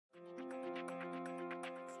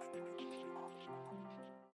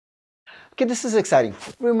Okay, this is exciting.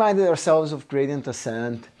 We reminded ourselves of gradient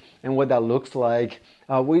ascent and what that looks like.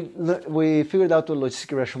 We figured out what logistic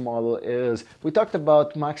regression model is. We talked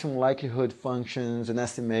about maximum likelihood functions and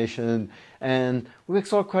estimation, and we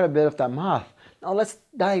explored quite a bit of that math. Now let's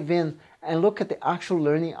dive in and look at the actual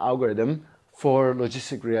learning algorithm for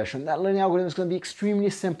logistic regression. That learning algorithm is going to be extremely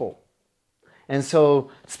simple. And so,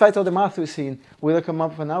 despite all the math we've seen, we'll come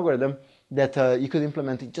up with an algorithm that you could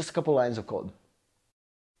implement in just a couple lines of code.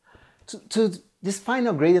 To define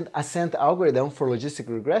a gradient ascent algorithm for logistic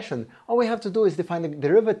regression, all we have to do is define the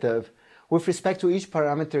derivative with respect to each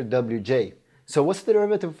parameter wj. So what's the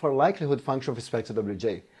derivative for likelihood function with respect to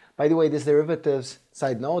wj? By the way, these derivatives,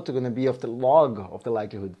 side note, are going to be of the log of the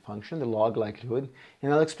likelihood function, the log likelihood,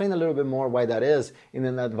 and I'll explain a little bit more why that is in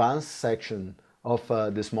an advanced section of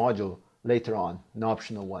this module later on, an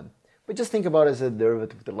optional one. But just think about it as a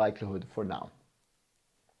derivative of the likelihood for now.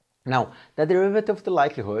 Now, that derivative of the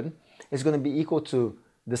likelihood is going to be equal to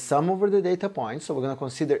the sum over the data points. So we're going to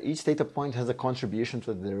consider each data point has a contribution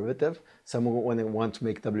to the derivative. Some want to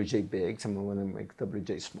make wj big, some want to make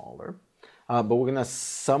wj smaller. But we're going to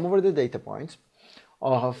sum over the data points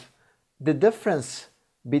of the difference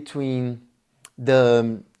between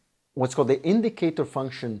the what's called the indicator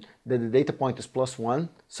function that the data point is +1.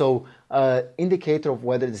 So indicator of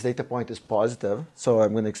whether this data point is positive. So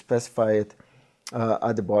I'm going to specify it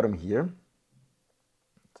at the bottom here.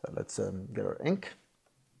 So let's get our ink.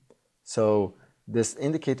 So this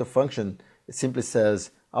indicator function, it simply says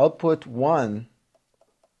output 1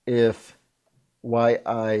 if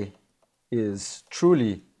yi is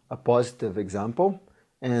truly a positive example,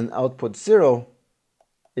 and output 0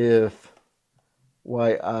 if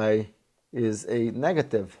yi is a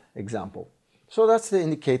negative example. So that's the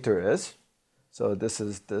indicator is. So this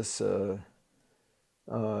is this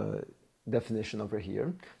definition over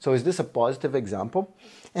here. So is this a positive example?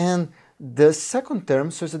 And the second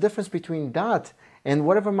term, so there's a difference between that and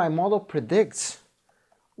whatever my model predicts,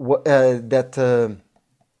 how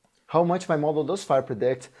much my model thus far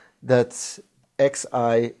predict that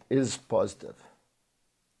xi is positive.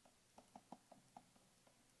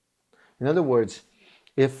 In other words,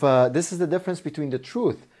 if this is the difference between the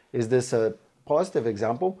truth, is this a positive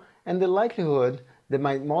example, and the likelihood that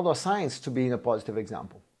my model assigns to being a positive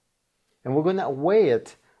example. And we're going to weigh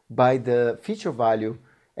it by the feature value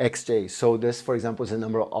xj. So this, for example, is a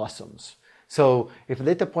number of awesomes. So if a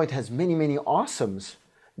data point has many, many awesomes,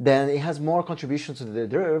 then it has more contribution to the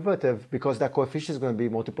derivative because that coefficient is going to be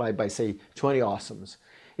multiplied by, say, 20 awesomes.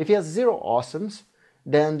 If it has 0 awesomes,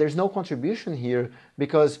 then there's no contribution here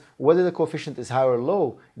because whether the coefficient is high or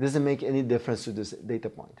low, it doesn't make any difference to this data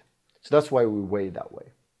point. So that's why we weigh it that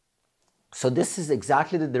way. So this is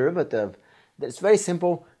exactly the derivative that's very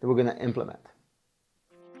simple that we're going to implement.